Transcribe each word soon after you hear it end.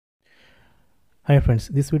Hi friends,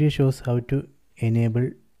 this video shows how to enable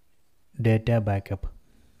data backup.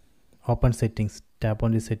 Open settings, tap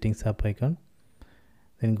on the settings app icon,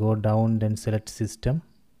 then go down, then select system,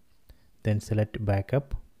 then select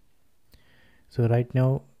backup. So right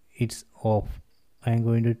now it's off. I am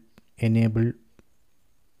going to enable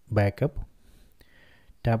backup.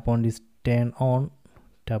 Tap on this turn on,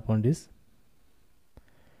 tap on this.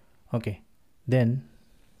 Okay, then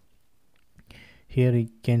here you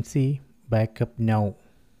can see backup now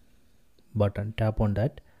button, tap on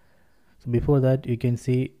that. So before that you can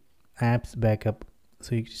see apps backup,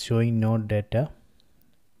 so it's showing no data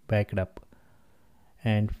backed up,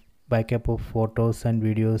 and backup of photos and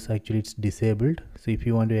videos, actually it's disabled. So if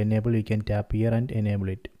you want to enable, you can tap here and enable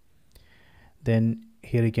it. Then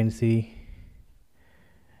here you can see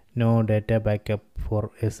no data backup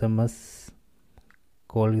for SMS,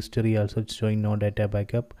 call history also it's showing no data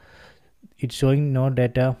backup. It's showing no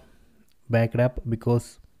data backed up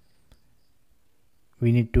because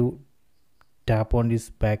we need to tap on this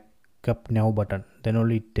backup now button, then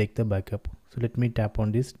only take the backup. So let me tap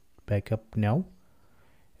on this backup now.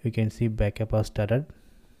 You can see backup has started,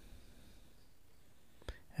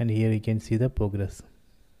 and here you can see the progress.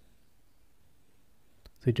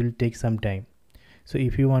 So it will take some time. So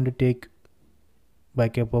if you want to take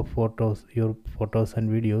backup of photos, your photos and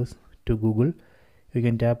videos to Google, you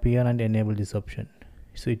can tap here and enable this option.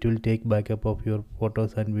 So it will take backup of your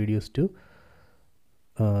photos and videos to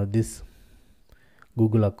this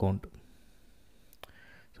Google account.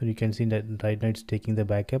 So you can see that right now it's taking the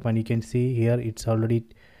backup, and you can see here it's already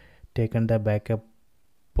taken the backup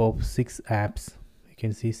of 6 apps. You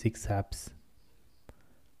can see 6 apps.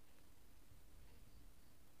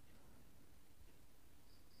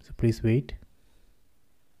 So please wait.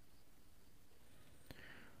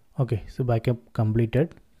 Okay, so backup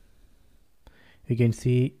completed. You can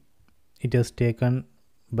see it has taken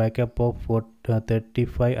backup of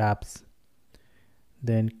 35 apps.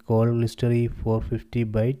 Then call history 450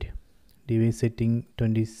 byte, device setting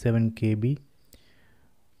 27 KB.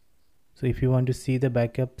 So if you want to see the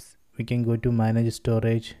backups, we can go to manage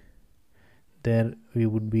storage. There we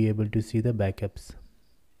would be able to see the backups.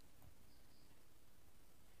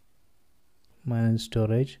 Manage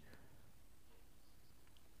storage.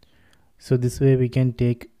 So this way we can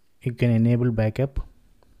you can enable backup.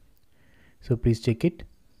 So please check it.